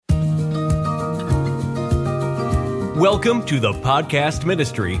Welcome to the podcast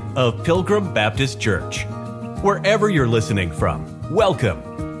ministry of Pilgrim Baptist Church. Wherever you're listening from,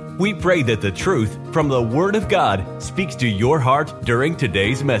 welcome. We pray that the truth from the Word of God speaks to your heart during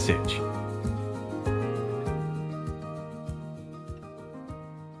today's message.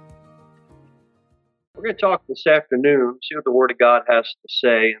 We're going to talk this afternoon, see what the Word of God has to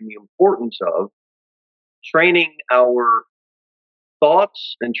say, and the importance of training our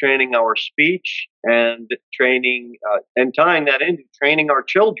thoughts and training our speech and training and tying that into training our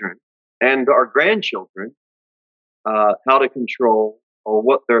children and our grandchildren how to control or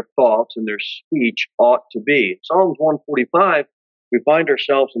what their thoughts and their speech ought to be. In Psalms 145, we find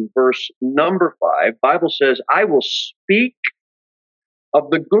ourselves in verse number 5. Bible says, I will speak of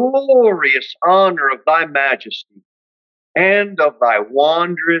the glorious honor of thy majesty and of thy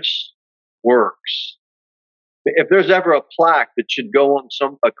wondrous works. If there's ever a plaque that should go on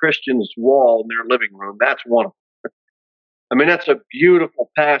a Christian's wall in their living room, that's one of them. I mean, that's a beautiful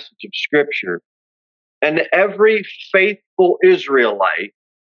passage of Scripture. And every faithful Israelite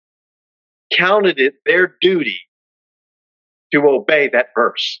counted it their duty to obey that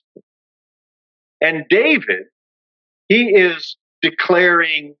verse. And David, he is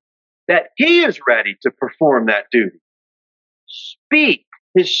declaring that he is ready to perform that duty. Speak.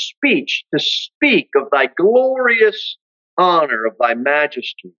 His speech to speak of thy glorious honor, of thy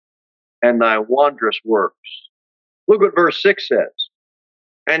majesty, and thy wondrous works. Look what verse 6 says.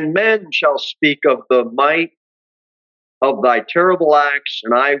 And men shall speak of the might of thy terrible acts,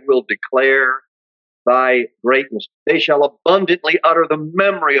 and I will declare thy greatness. They shall abundantly utter the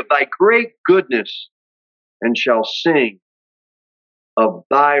memory of thy great goodness, and shall sing of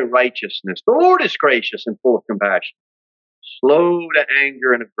thy righteousness. The Lord is gracious and full of compassion, slow to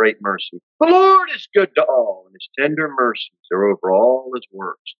anger and of great mercy. The Lord is good to all, and his tender mercies are over all his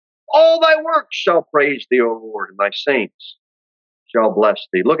works. All thy works shall praise thee, O Lord, and thy saints shall bless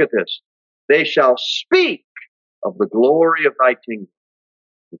thee. Look at this. They shall speak of the glory of thy kingdom,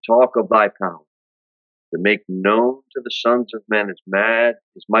 and talk of thy power, to make known to the sons of men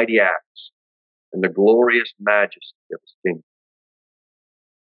his mighty acts, and the glorious majesty of his kingdom.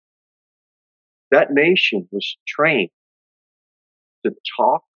 That nation was trained to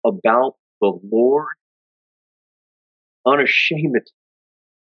talk about the Lord unashamedly.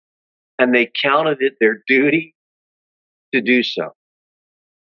 And they counted it their duty to do so.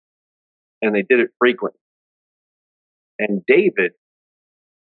 And they did it frequently. And David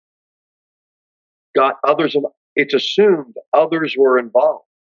got others, it's assumed others were involved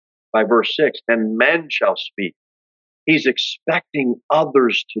by verse 6, and men shall speak. He's expecting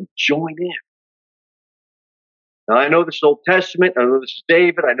others to join in. Now, I know this is Old Testament, I know this is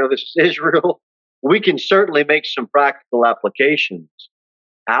David, I know this is Israel. We can certainly make some practical applications.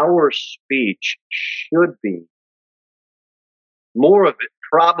 Our speech should be, more of it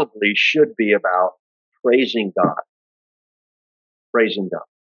probably should be about praising God. Praising God.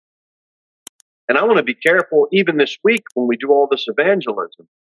 And I want to be careful, even this week when we do all this evangelism,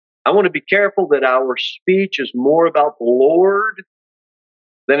 I want to be careful that our speech is more about the Lord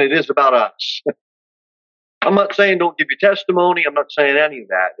than it is about us. I'm not saying don't give your testimony. I'm not saying any of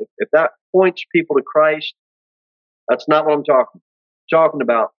that. If that points people to Christ, that's not what I'm talking about. I'm talking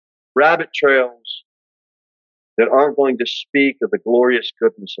about rabbit trails that aren't going to speak of the glorious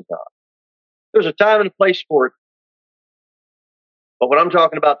goodness of God. There's a time and a place for it. But what I'm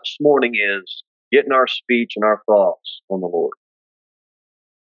talking about this morning is getting our speech and our thoughts on the Lord.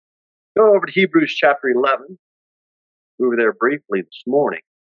 Go over to Hebrews chapter 11. We were there briefly this morning.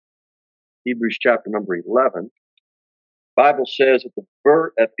 Hebrews chapter number 11. Bible says let's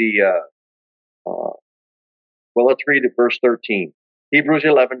read it, verse 13. Hebrews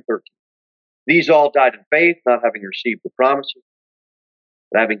 11:13. These all died in faith, not having received the promises,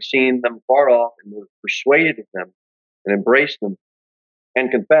 but having seen them far off and were persuaded of them and embraced them and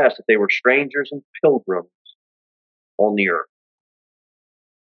confessed that they were strangers and pilgrims on the earth.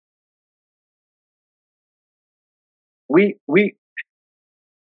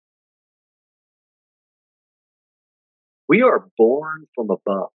 We are born from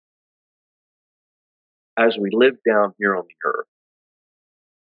above as we live down here on the earth.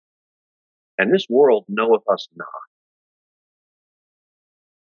 And this world knoweth us not,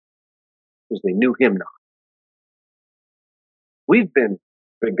 because they knew him not. We've been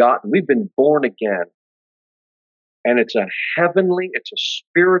begotten, we've been born again. And it's a heavenly, it's a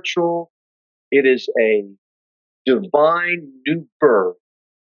spiritual, it is a divine new birth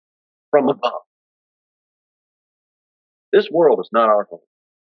from above. This world is not our home.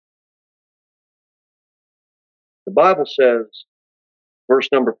 The Bible says, verse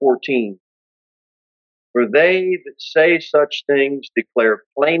number 14, For they that say such things declare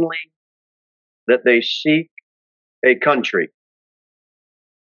plainly that they seek a country.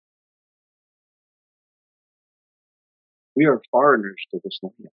 We are foreigners to this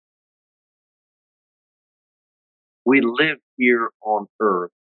land. We live here on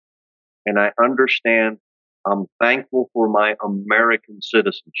earth, and I understand. I'm thankful for my American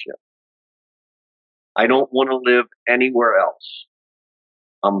citizenship. I don't want to live anywhere else.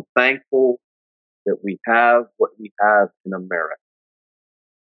 I'm thankful that we have what we have in America.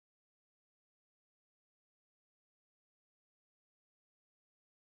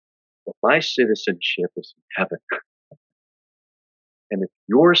 But my citizenship is in heaven. And if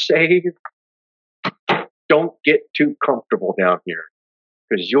you're saved, don't get too comfortable down here,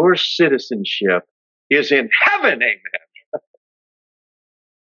 because your citizenship is in heaven. Amen.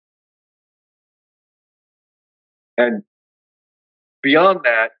 And beyond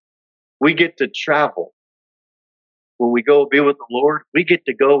that, we get to travel. When we go be with the Lord, we get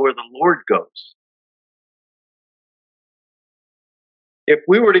to go where the Lord goes. If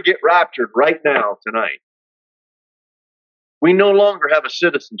we were to get raptured right now, tonight, we no longer have a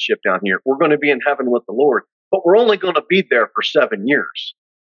citizenship down here. We're going to be in heaven with the Lord, but we're only going to be there for 7 years.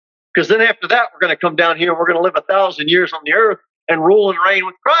 Because then after that, we're going to come down here and we're going to live 1,000 years on the earth and rule and reign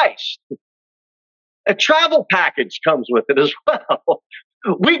with Christ. A travel package comes with it as well.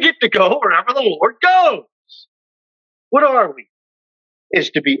 We get to go wherever the Lord goes. What are we?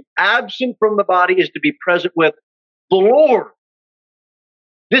 Is to be absent from the body, is to be present with the Lord.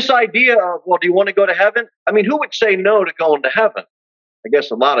 This idea of, well, do you want to go to heaven? I mean, who would say no to going to heaven? I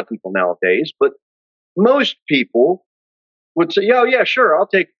guess a lot of people nowadays, but most people would say, yeah, sure, I'll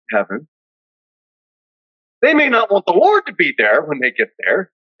take heaven. They may not want the Lord to be there when they get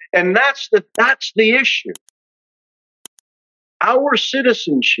there. And that's the issue. Our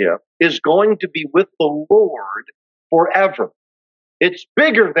citizenship is going to be with the Lord forever. It's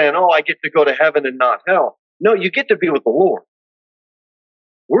bigger than, I get to go to heaven and not hell. No, you get to be with the Lord.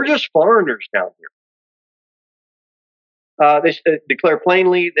 We're just foreigners down here. They declare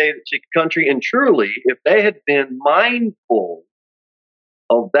plainly they seek a country, and truly, if they had been mindful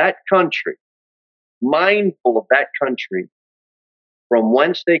of that country from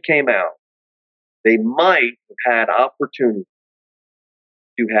whence they came out, they might have had opportunity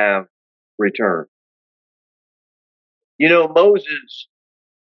to have returned. You know, Moses,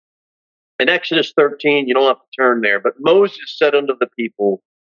 in Exodus 13, you don't have to turn there, but Moses said unto the people,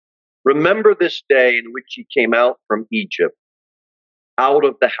 remember this day in which ye came out from Egypt, out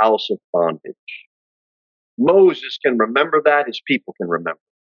of the house of bondage. Moses can remember that, his people can remember.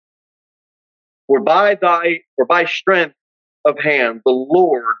 For by strength of hand, the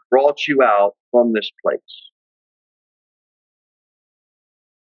Lord brought you out from this place.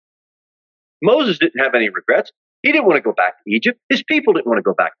 Moses didn't have any regrets. He didn't want to go back to Egypt. His people didn't want to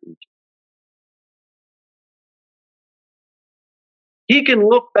go back to Egypt. He can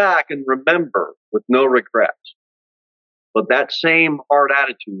look back and remember with no regrets. But that same hard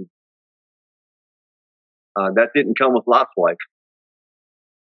attitude, that didn't come with Lot's wife.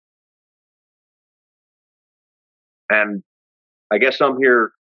 And I guess we're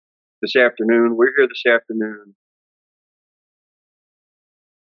here this afternoon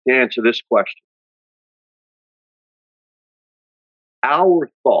to answer this question. Our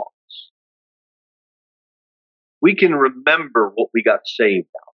thoughts. We can remember what we got saved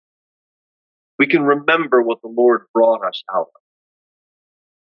out of. We can remember what the Lord brought us out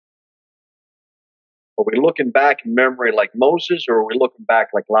of. Are we looking back in memory like Moses, or are we looking back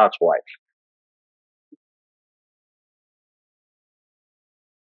like Lot's wife?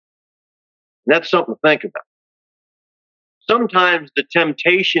 And that's something to think about. Sometimes the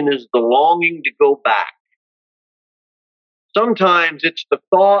temptation is the longing to go back. Sometimes it's the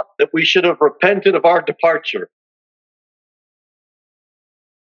thought that we should have repented of our departure.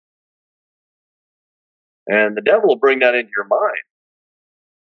 And the devil will bring that into your mind.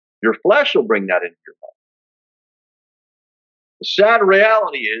 Your flesh will bring that into your mind. The sad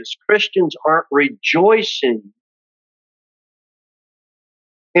reality is Christians aren't rejoicing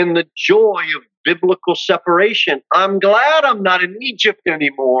in the joy of biblical separation. I'm glad I'm not in Egypt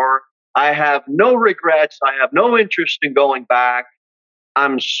anymore. I have no regrets. I have no interest in going back.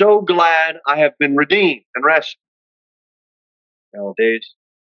 I'm so glad I have been redeemed and rescued. Nowadays,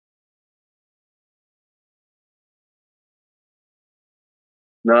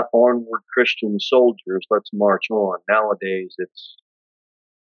 not onward Christian soldiers, let's march on. Nowadays, it's,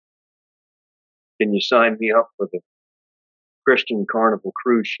 can you sign me up for the Christian Carnival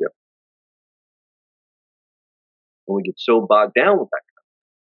cruise ship? And we get so bogged down with that.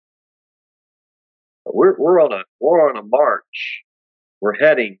 We're on a march. We're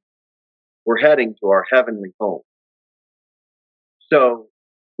heading to our heavenly home. So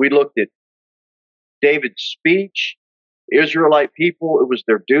we looked at David's speech. Israelite people, it was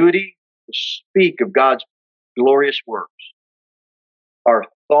their duty to speak of God's glorious works. Our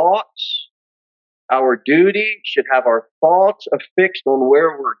thoughts, our duty should have our thoughts affixed on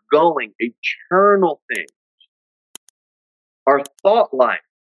where we're going, eternal things. Our thought life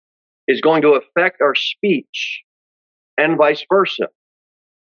is going to affect our speech and vice versa.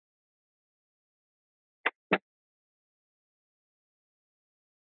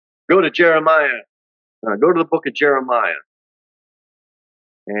 Go to Jeremiah. Go to the book of Jeremiah.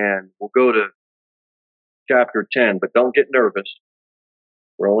 And we'll go to chapter 10, but don't get nervous.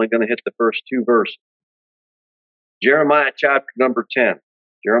 We're only going to hit the first 2 verses. Jeremiah chapter number 10.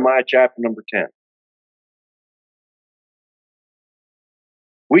 Jeremiah chapter number 10.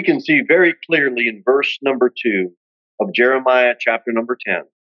 We can see very clearly in verse number 2 of Jeremiah chapter number 10. The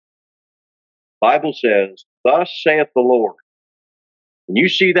Bible says, "Thus saith the Lord." When you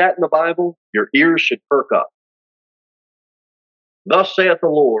see that in the Bible, your ears should perk up. "Thus saith the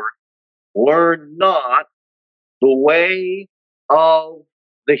Lord, learn not the way of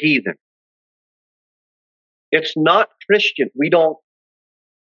the heathen." It's not Christian. We don't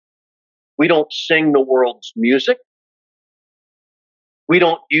sing the world's music. We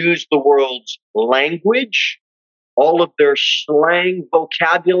don't use the world's language, all of their slang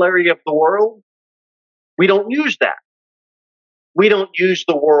vocabulary of the world. We don't use that. We don't use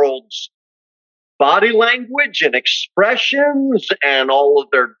the world's body language and expressions and all of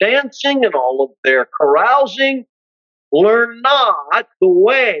their dancing and all of their carousing. Learn not the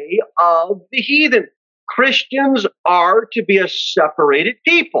way of the heathen. Christians are to be a separated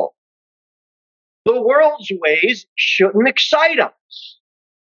people. The world's ways shouldn't excite us.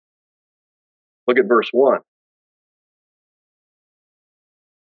 Look at verse 1.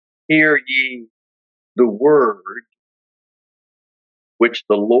 "Hear ye the word which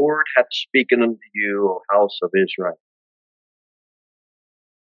the Lord hath spoken unto you, O house of Israel."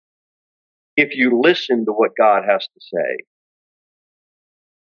 If you listen to what God has to say,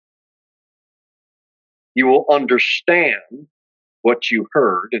 you will understand what you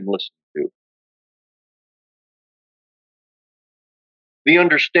heard and listened to. The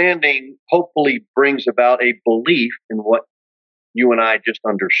understanding hopefully brings about a belief in what you and I just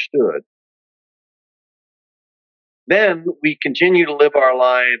understood. Then we continue to live our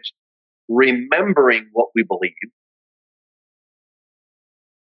lives remembering what we believe.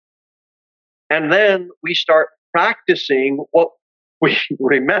 And then we start practicing what we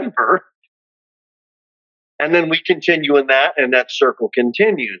remember. And then we continue in that, and that circle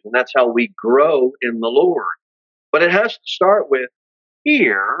continues. And that's how we grow in the Lord. But it has to start with,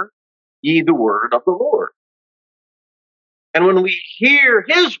 "Hear ye the word of the Lord." And when we hear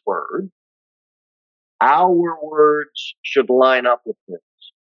his word, our words should line up with his,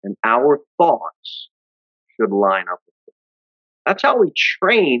 and our thoughts should line up with his. That's how we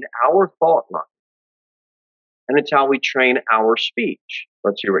train our thought life. And it's how we train our speech.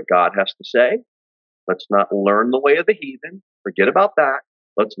 Let's hear what God has to say. Let's not learn the way of the heathen. Forget about that.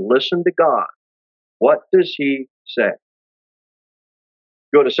 Let's listen to God. What does he say?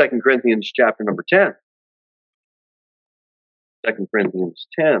 Go to 2 Corinthians chapter number 10. 2 Corinthians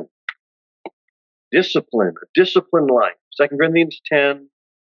 10. Discipline, a disciplined life. 2 Corinthians 10,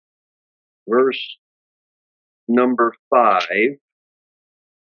 verse number 5.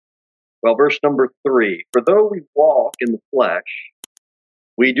 Well, verse number 3. "For though we walk in the flesh,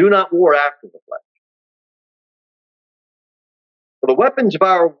 we do not war after the flesh. For the weapons of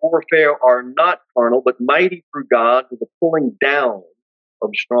our warfare are not carnal, but mighty through God to the pulling down of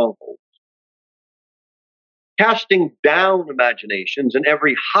strongholds, casting down imaginations and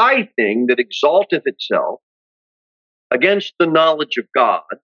every high thing that exalteth itself against the knowledge of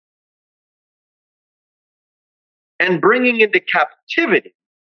God, and bringing into captivity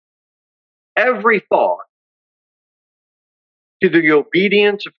every thought to the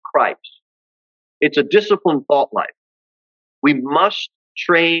obedience of Christ." It's a disciplined thought life. We must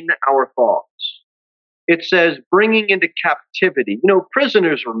train our thoughts. It says bringing into captivity. You know,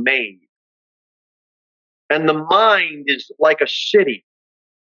 prisoners are made. And the mind is like a city.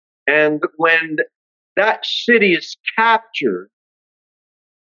 And when that city is captured,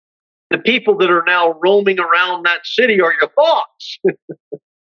 the people that are now roaming around that city are your thoughts.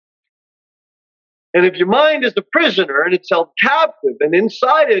 And if your mind is the prisoner and it's held captive and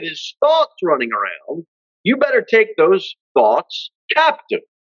inside it is thoughts running around, you better take those thoughts captive.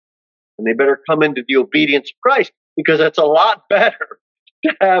 And they better come into the obedience of Christ, because that's a lot better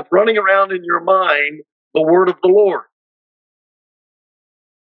to have running around in your mind the word of the Lord.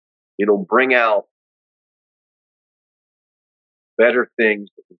 It'll bring out better things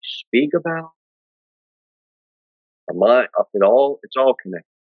that we speak about. Our mind, it's all connected.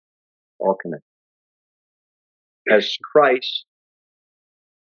 All connected. Has Christ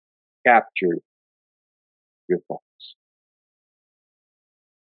captured your thoughts?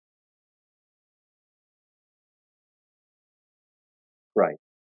 Right.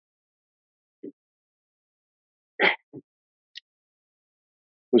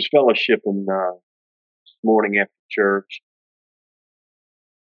 Was fellowshipping this morning after church.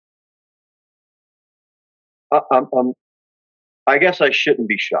 I guess I shouldn't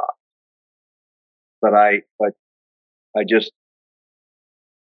be shocked, but I just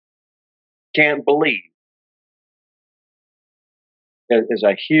can't believe as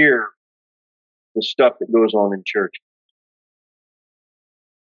I hear the stuff that goes on in church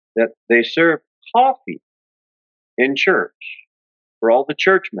that they serve coffee in church for all the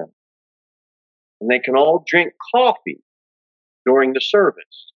churchmen, and they can all drink coffee during the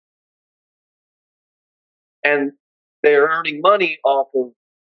service, and they're earning money off of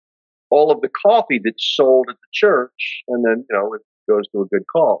all of the coffee that's sold at the church, and then it goes to a good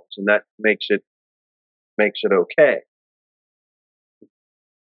cause, and that makes it okay.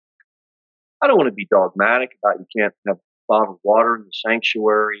 I don't want to be dogmatic about you can't have bottled water in the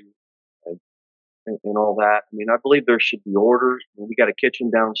sanctuary and all that. I mean, I believe there should be orders. I mean, we got a kitchen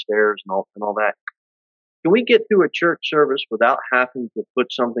downstairs and all that. Can we get through a church service without having to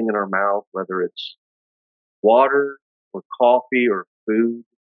put something in our mouth, whether it's water or coffee or food?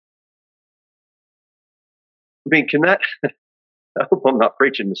 I mean, can that, I hope I'm not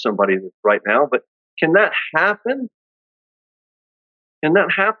preaching to somebody right now, but can that happen? Can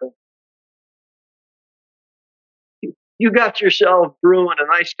that happen? You got yourself brewing a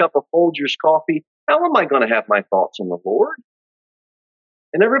nice cup of Folgers coffee. How am I going to have my thoughts on the Lord?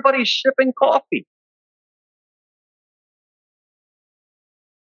 And everybody's sipping coffee.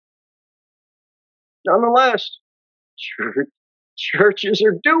 Nonetheless, churches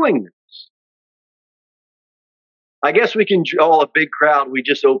are doing this. I guess we can draw a big crowd. We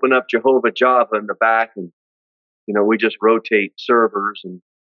just open up Jehovah Java in the back and, we just rotate servers and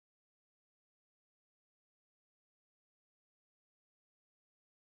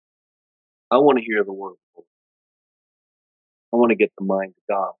I want to hear the word of the Lord. I want to get the mind of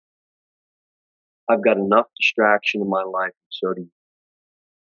God. I've got enough distraction in my life, and so do you.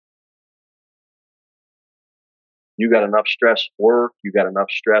 You got enough stress at work. You got enough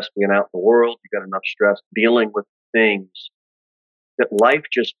stress being out in the world. You got enough stress dealing with things that life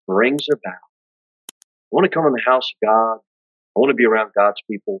just brings about. I want to come in the house of God. I want to be around God's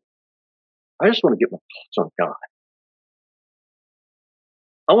people. I just want to get my thoughts on God.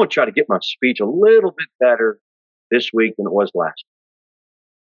 I want to try to get my speech a little bit better this week than it was last week.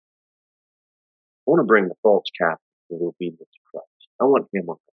 I want to bring the thoughts captive to the obedience of Christ. I want Him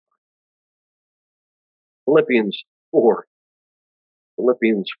on my mind. Philippians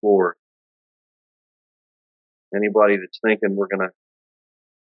 4. Anybody that's thinking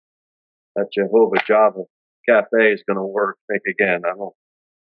that Jehovah Java Cafe is going to work, think again. I don't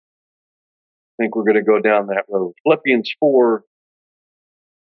think we're going to go down that road. Philippians 4,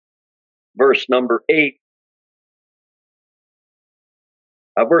 verse number 8.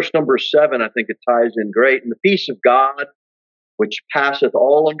 Verse number 7, I think it ties in great. And the peace of God, which passeth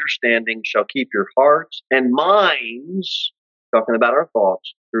all understanding, shall keep your hearts and minds, talking about our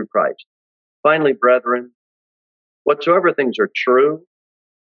thoughts, through Christ. Finally, brethren, whatsoever things are true,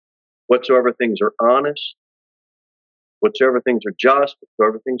 whatsoever things are honest, whatsoever things are just,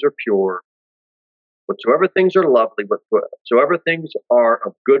 whatsoever things are pure, whatsoever things are lovely, whatsoever things are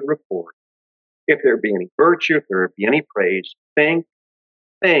of good report, if there be any virtue, if there be any praise, think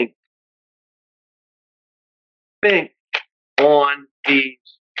on these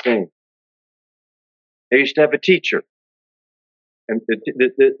things. I used to have a teacher, and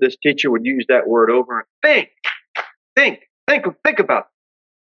this teacher would use that word over. Think about it.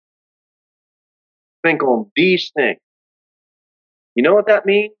 Think on these things. You know what that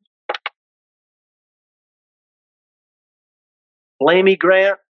means? Blame me,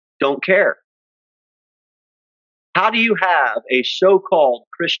 Grant. Don't care. How do you have a so-called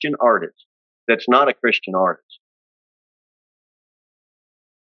Christian artist that's not a Christian artist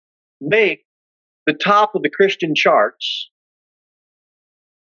make the top of the Christian charts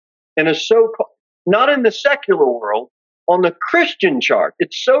and a so-called, not in the secular world, on the Christian chart?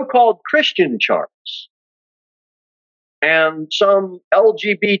 It's so-called Christian charts. And some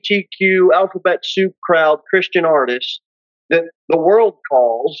LGBTQ alphabet soup crowd Christian artist that the world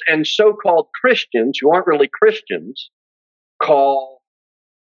calls, and so-called Christians who aren't really Christians call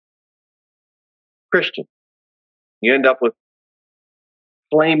Christian. You end up with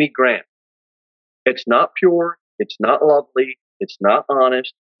Flamy Grant. It's not pure. It's not lovely. It's not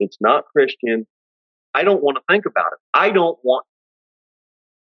honest. It's not Christian. I don't want to think about it. I don't want.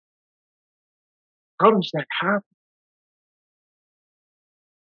 How does that happen?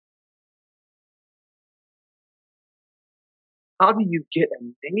 How do you get a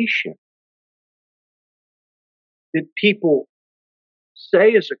nation that people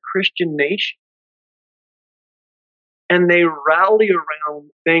say is a Christian nation and they rally around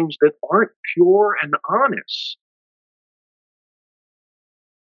things that aren't pure and honest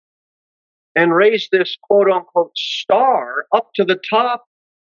and raise this quote unquote star up to the top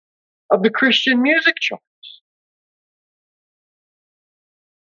of the Christian music charts?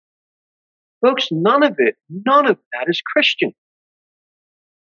 Folks, none of that is Christian.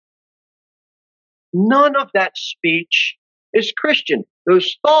 None of that speech is Christian.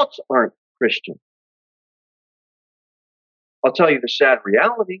 Those thoughts aren't Christian. I'll tell you the sad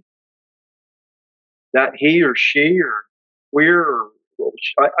reality that he or she or queer or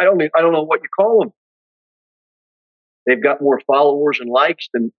I don't know what you call them. They've got more followers and likes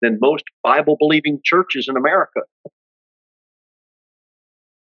than most Bible believing churches in America.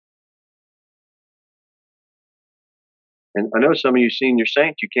 And I know some of you senior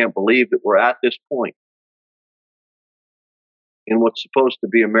saints, you can't believe that we're at this point in what's supposed to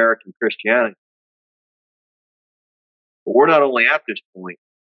be American Christianity. But we're not only at this point,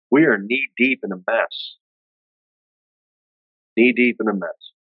 we are knee deep in a mess. Knee deep in a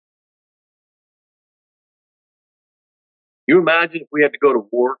mess. You imagine if we had to go to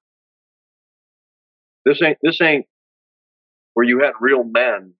war? This ain't where you had real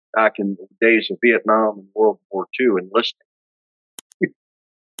men back in the days of Vietnam and World War II enlisting.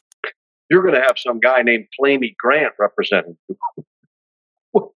 You're going to have some guy named Flamy Grant representing you.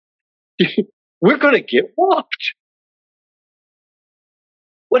 We're going to get whooped.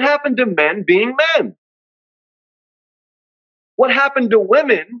 What happened to men being men? What happened to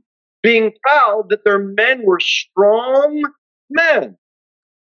women being proud that their men were strong men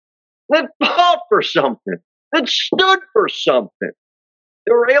that fought for something, that stood for something?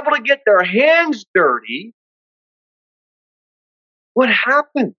 They were able to get their hands dirty. What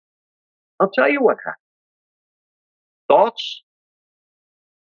happened? I'll tell you what happened. Thoughts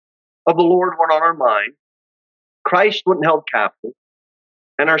of the Lord weren't on our mind. Christ wasn't held captive.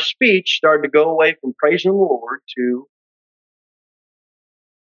 And our speech started to go away from praising the Lord to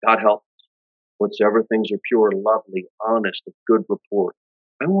God help us. Whatsoever things are pure, lovely, honest, of good report.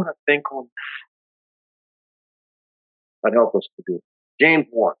 I want to think on that. God help us to do it. James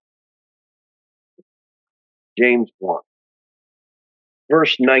 1. James 1.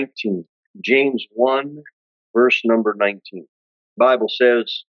 Verse 19. James 1, verse number 19. The Bible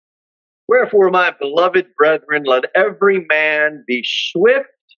says, wherefore, my beloved brethren, let every man be swift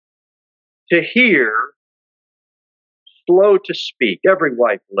to hear, slow to speak. Every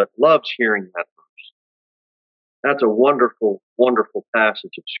wife loves hearing that verse. That's a wonderful, wonderful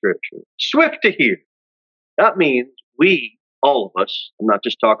passage of Scripture. Swift to hear. That means we, all of us, I'm not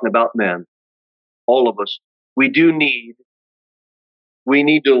just talking about men, all of us, we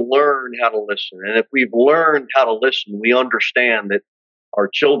need to learn how to listen. And if we've learned how to listen, we understand that our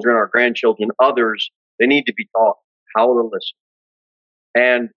children, our grandchildren, others, they need to be taught how to listen.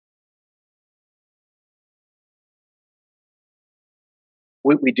 And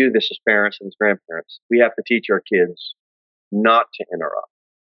we do this as parents and as grandparents. We have to teach our kids not to interrupt.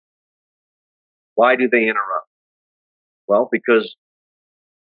 Why do they interrupt? Well, because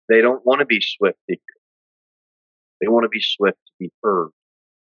they don't want to be swift to hear. They want to be swift to be heard.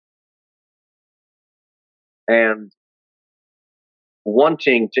 And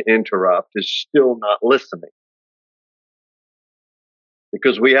wanting to interrupt is still not listening.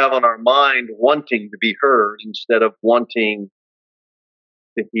 Because we have on our mind wanting to be heard instead of wanting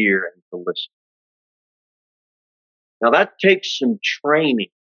to hear and to listen. Now that takes some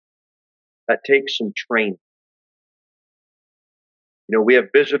training. That takes some training. You know, we have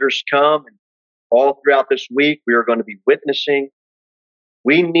visitors come, and all throughout this week we are going to be witnessing.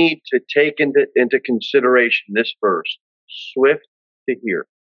 We need to take into consideration this verse, swift to hear,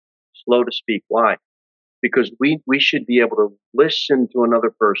 slow to speak. Why? Because we should be able to listen to another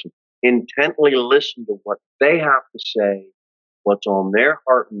person, intently listen to what they have to say, what's on their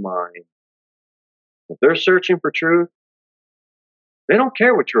heart and mind. If they're searching for truth, they don't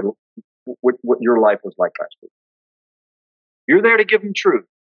care what your life was like last week. You're there to give them truth.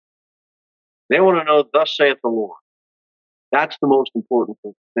 They want to know, thus saith the Lord. That's the most important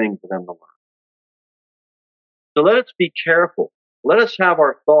thing for them to learn. So let us be careful. Let us have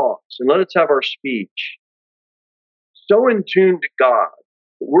our thoughts and let us have our speech so in tune to God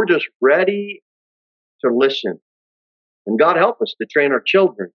that we're just ready to listen. And God help us to train our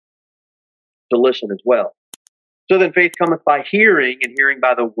children to listen as well. So then faith cometh by hearing, and hearing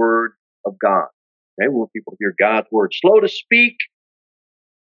by the word of God. Okay, we want people to hear God's word. Slow to speak.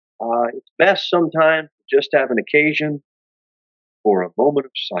 It's best sometimes to just have an occasion for a moment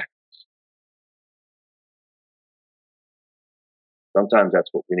of silence. Sometimes that's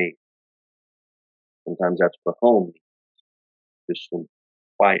what we need. Sometimes that's what home needs. Just some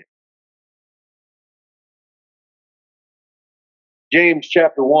quiet. James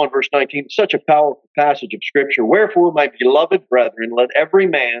chapter 1, verse 19, such a powerful passage of Scripture. Wherefore, my beloved brethren, let every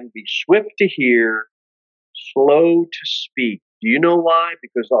man be swift to hear, slow to speak. Do you know why?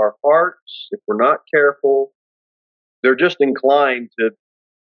 Because our hearts, if we're not careful, they're just inclined to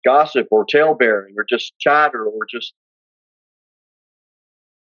gossip or talebearing or just chatter or just...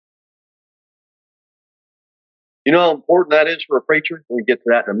 You know how important that is for a preacher? We'll get to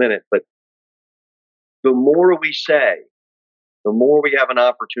that in a minute. But the more we say, the more we have an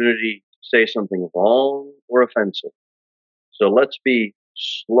opportunity to say something wrong or offensive. So let's be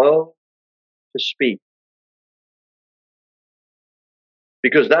slow to speak.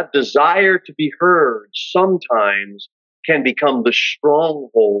 Because that desire to be heard sometimes can become the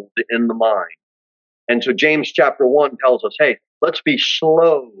stronghold in the mind. And so James chapter 1 tells us, hey, let's be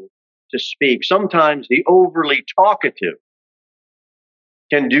slow to speak. Sometimes the overly talkative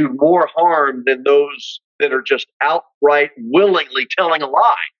can do more harm than those that are just outright willingly telling a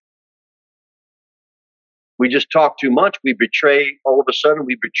lie. We just talk too much. All of a sudden,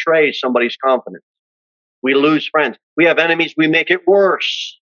 we betray somebody's confidence. We lose friends. We have enemies. We make it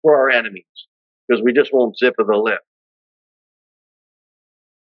worse for our enemies because we just won't zip of the lip.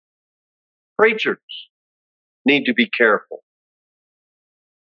 Preachers need to be careful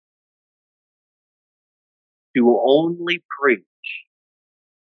to only preach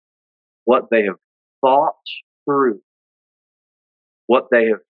what they have thought through, what they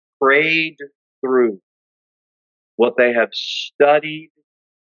have prayed through, what they have studied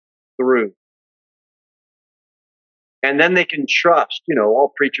through. And then they can trust,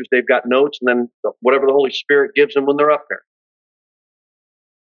 all preachers, they've got notes and then whatever the Holy Spirit gives them when they're up there.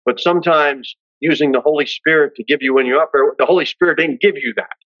 But sometimes using the Holy Spirit to give you when you're up there, the Holy Spirit didn't give you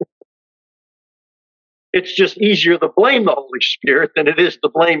that. It's just easier to blame the Holy Spirit than it is to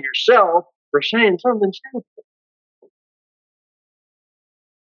blame yourself for saying something stupid.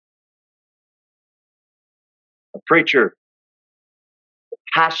 A preacher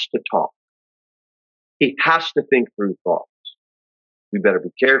has to talk. He has to think through thoughts. We better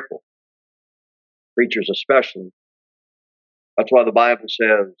be careful. Preachers especially. That's why the Bible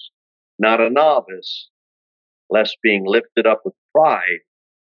says, not a novice, lest being lifted up with pride,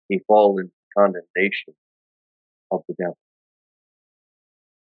 he fall into condemnation of the devil.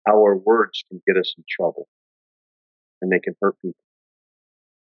 Our words can get us in trouble, and they can hurt people.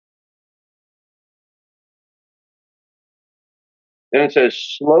 Then it says,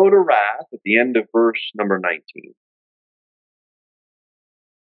 slow to wrath at the end of verse number 19.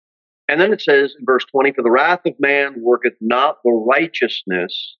 And then it says in verse 20, for the wrath of man worketh not the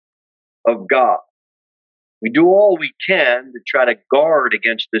righteousness of God. We do all we can to try to guard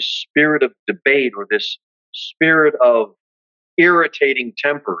against this spirit of debate or this spirit of irritating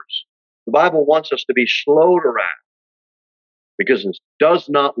tempers. The Bible wants us to be slow to wrath because it does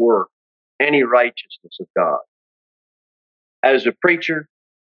not work any righteousness of God. As a preacher,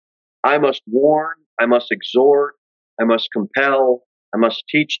 I must warn, I must exhort, I must compel, I must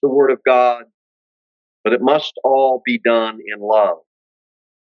teach the Word of God, but it must all be done in love.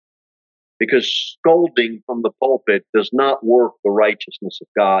 Because scolding from the pulpit does not work the righteousness of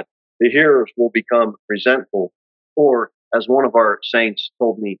God. The hearers will become resentful. Or, as one of our saints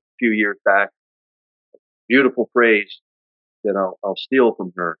told me a few years back, beautiful phrase that I'll steal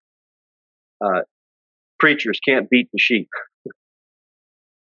from her. Preachers can't beat the sheep.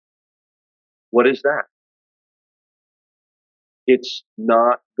 What is that? It's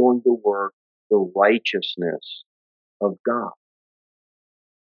not going to work the righteousness of God.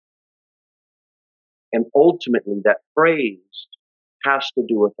 And ultimately, that phrase has to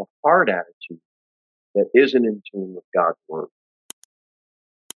do with a heart attitude that isn't in tune with God's word.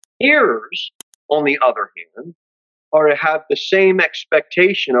 Hearers, on the other hand, are to have the same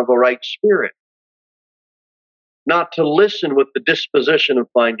expectation of a right spirit. Not to listen with the disposition of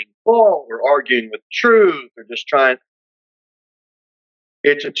finding fault or arguing with truth or just trying.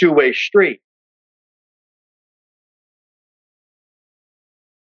 It's a two-way street.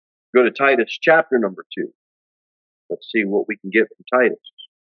 Go to Titus chapter number 2. Let's see what we can get from Titus.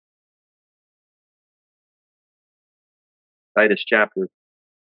 Titus chapter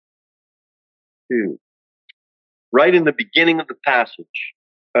 2. Right in the beginning of the passage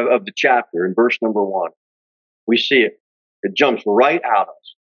of the chapter, in verse number 1, we see it. It jumps right out of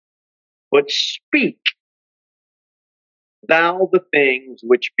us. But speak thou the things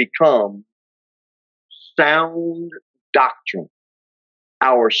which become sound doctrine.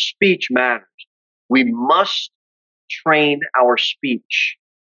 Our speech matters. We must train our speech,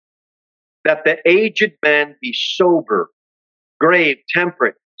 that the aged men be sober, grave,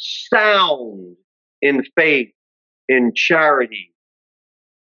 temperate, sound in faith, in charity,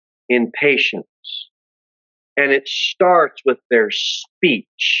 in patience. And it starts with their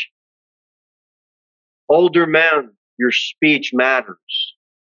speech. Older men, your speech matters.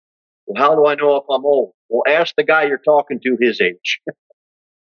 Well, how do I know if I'm old? Well, ask the guy you're talking to his age.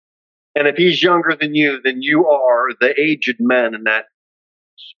 And if he's younger than you, then you are the aged men in that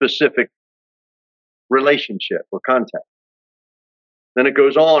specific relationship or contact. Then it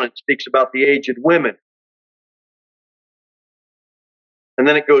goes on and speaks about the aged women. And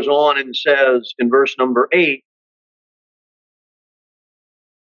then it goes on and says in verse number 8,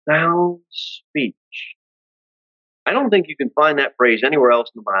 sound speech. I don't think you can find that phrase anywhere else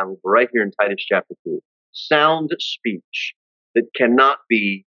in the Bible, but right here in Titus chapter 2. Sound speech that cannot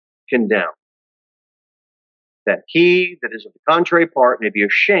be condemned. That he that is of the contrary part may be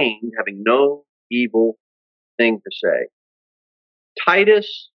ashamed, having no evil thing to say.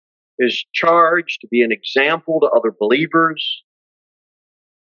 Titus is charged to be an example to other believers,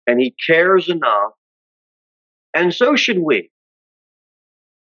 and he cares enough, and so should we,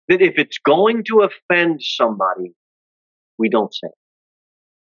 that if it's going to offend somebody, we don't say it.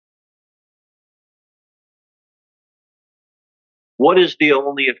 What is the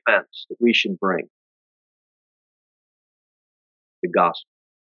only offense that we should bring? The gospel.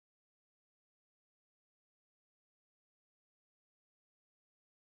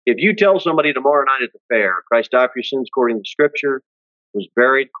 If you tell somebody tomorrow night at the fair, Christ died for your sins according to Scripture, was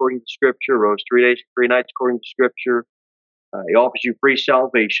buried according to Scripture, rose 3 days, 3 nights according to Scripture, he offers you free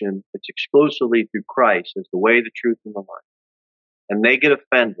salvation, it's exclusively through Christ as the way, the truth, and the life. And they get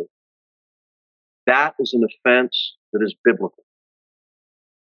offended. That is an offense that is biblical.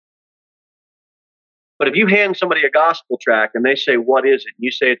 But if you hand somebody a gospel tract and they say, what is it? And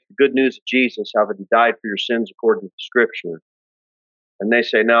you say it's the good news of Jesus, how that he died for your sins according to Scripture. And they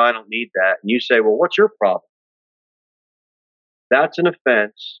say, no, I don't need that. And you say, well, what's your problem? That's an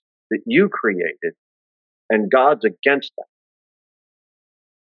offense that you created, and God's against that.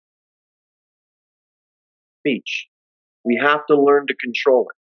 Speech. We have to learn to control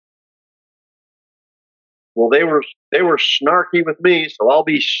it. Well, they were snarky with me, so I'll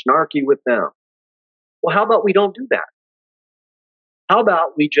be snarky with them. Well, how about we don't do that? How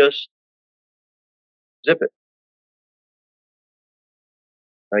about we just zip it?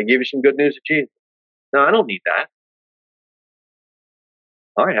 I give you some good news of Jesus. No, I don't need that.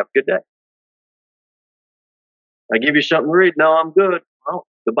 All right, have a good day. I give you something to read. No, I'm good. Well,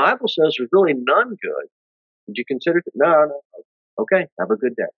 the Bible says there's really none good. Would you consider it? No. Okay, have a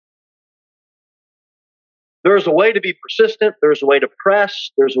good day. There's a way to be persistent. There's a way to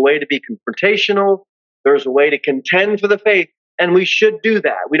press. There's a way to be confrontational. There's a way to contend for the faith. And we should do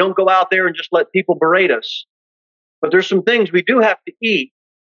that. We don't go out there and just let people berate us. But there's some things we do have to eat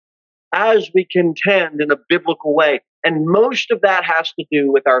as we contend in a biblical way. And most of that has to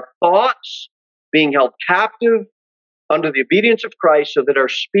do with our thoughts being held captive under the obedience of Christ so that our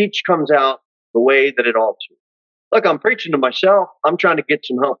speech comes out the way that it ought to. Look, I'm preaching to myself. I'm trying to get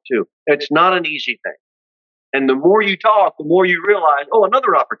some help too. It's not an easy thing. And the more you talk, the more you realize, oh,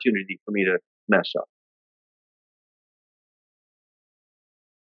 another opportunity for me to mess up.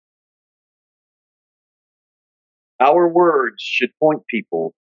 Our words should point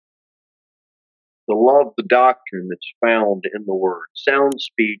people to love the doctrine that's found in the Word. Sound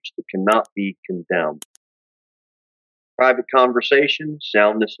speech that cannot be condemned. Private conversation,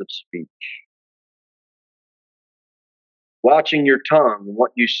 soundness of speech. Watching your tongue and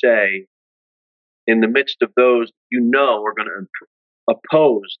what you say in the midst of those you know are going to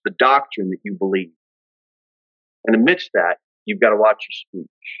oppose the doctrine that you believe. And amidst that, you've got to watch your speech.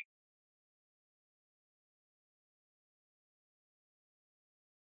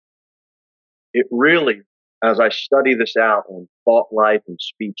 It really, as I study this out on thought life and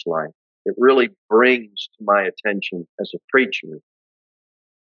speech life, it really brings to my attention as a preacher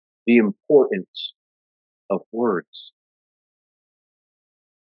the importance of words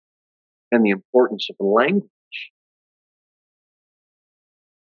and the importance of language.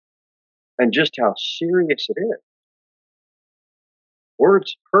 and just how serious it is.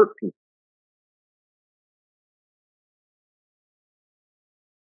 Words hurt people.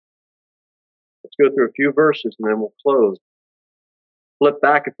 Let's go through a few verses and then we'll close. Flip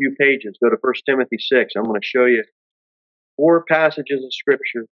back a few pages. Go to 1 Timothy 6. I'm going to show you 4 passages of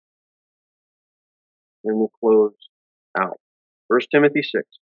Scripture. And we'll close out. 1 Timothy 6.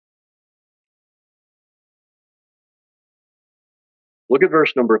 Look at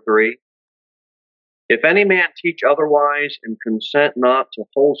verse number 3. If any man teach otherwise and consent not to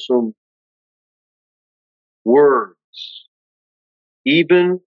wholesome words,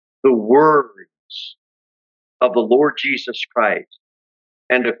 even the words of the Lord Jesus Christ,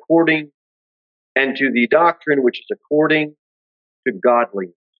 and to the doctrine which is according to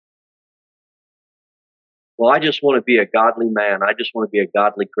godliness. Well, I just want to be a godly man. I just want to be a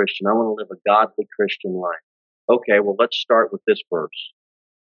godly Christian. I want to live a godly Christian life. Okay, well, let's start with this verse.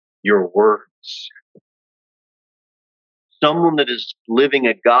 Your words. Someone that is living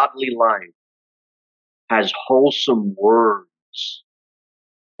a godly life has wholesome words.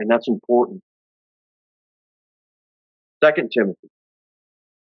 And that's important. 2 Timothy.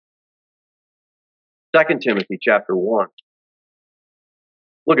 2 Timothy chapter 1.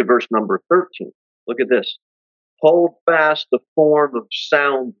 Look at verse number 13. Look at this. Hold fast the form of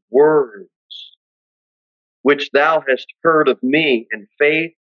sound words, which thou hast heard of me in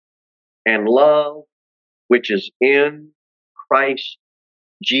faith and love, which is in Christ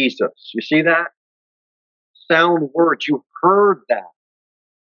Jesus. You see that? Sound words. You heard that.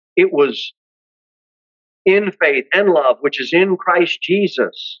 It was in faith and love, which is in Christ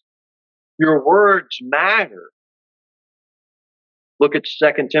Jesus. Your words matter. Look at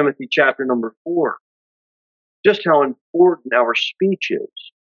 2 Timothy chapter number 4. Just how important our speech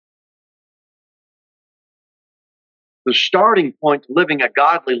is. The starting point to living a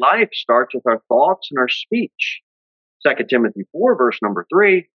godly life starts with our thoughts and our speech. 2 Timothy 4, verse number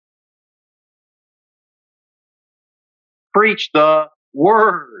 3. Preach the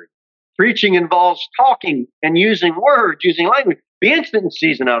word. Preaching involves talking and using words, using language. Be instant in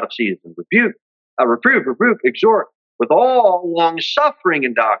season, out of season. Reprove, exhort with all long suffering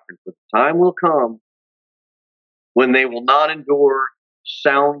and doctrine. For the time will come when they will not endure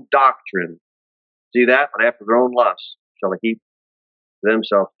sound doctrine. See that? But after their own lusts shall they heap to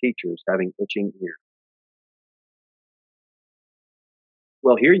themselves teachers having itching ears.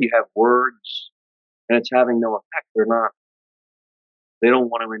 Well, here you have words, and it's having no effect. They don't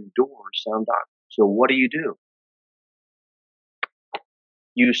want to endure sound doctrine. So what do?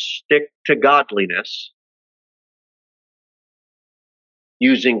 You stick to godliness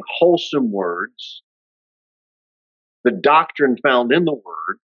using wholesome words, the doctrine found in the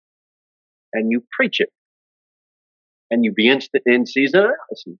word, and you preach it. And you be instant in season and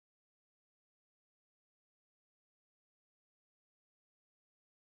out of season.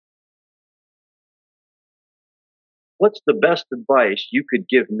 What's the best advice you could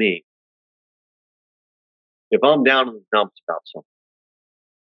give me if I'm down in the dumps about something?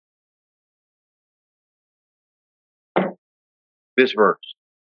 This verse.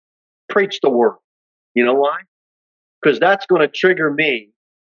 Preach the word. You know why? Because that's going to trigger me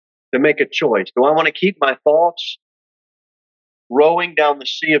to make a choice. Do I want to keep my thoughts rowing down the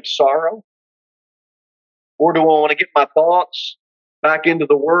sea of sorrow? Or do I want to get my thoughts back into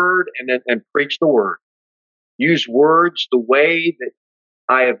the word and preach the word? Use words the way that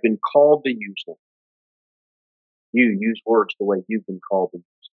I have been called to use them. You use words the way you've been called to use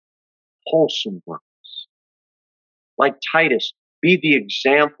them. Wholesome words. Like Titus, be the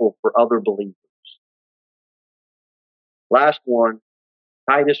example for other believers. Last one,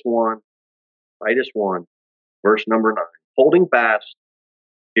 Titus 1, verse number 9. Holding fast,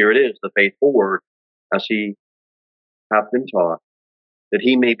 here it is, the faithful word, as he hath been taught, that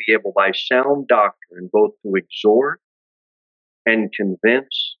he may be able by sound doctrine both to exhort and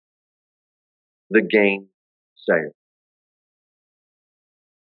convince the gainsayer.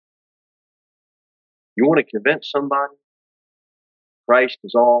 You want to convince somebody Christ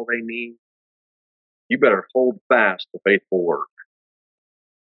is all they need? You better hold fast the faithful word.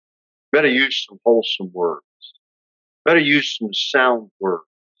 Better use some wholesome words. Better use some sound words.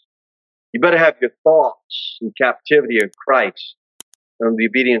 You better have your thoughts in captivity of Christ and the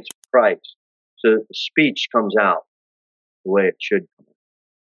obedience of Christ so that the speech comes out the way it should come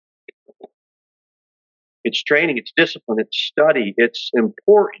out. It's training, it's discipline, it's study, it's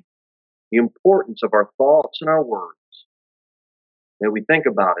important. The importance of our thoughts and our words. And we think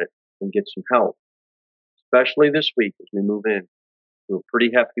about it and get some help, especially this week as we move in to a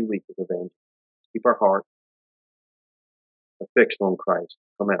pretty hefty week of evangelism. Keep our heart fixed on Christ.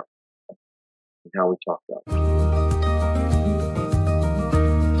 Come out. in how we talk about it.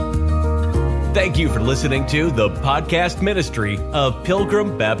 Thank you for listening to the podcast ministry of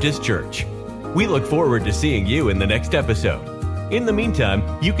Pilgrim Baptist Church. We look forward to seeing you in the next episode. In the meantime,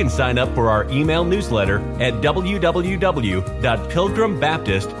 you can sign up for our email newsletter at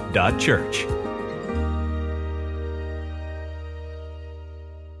www.pilgrimbaptist.church.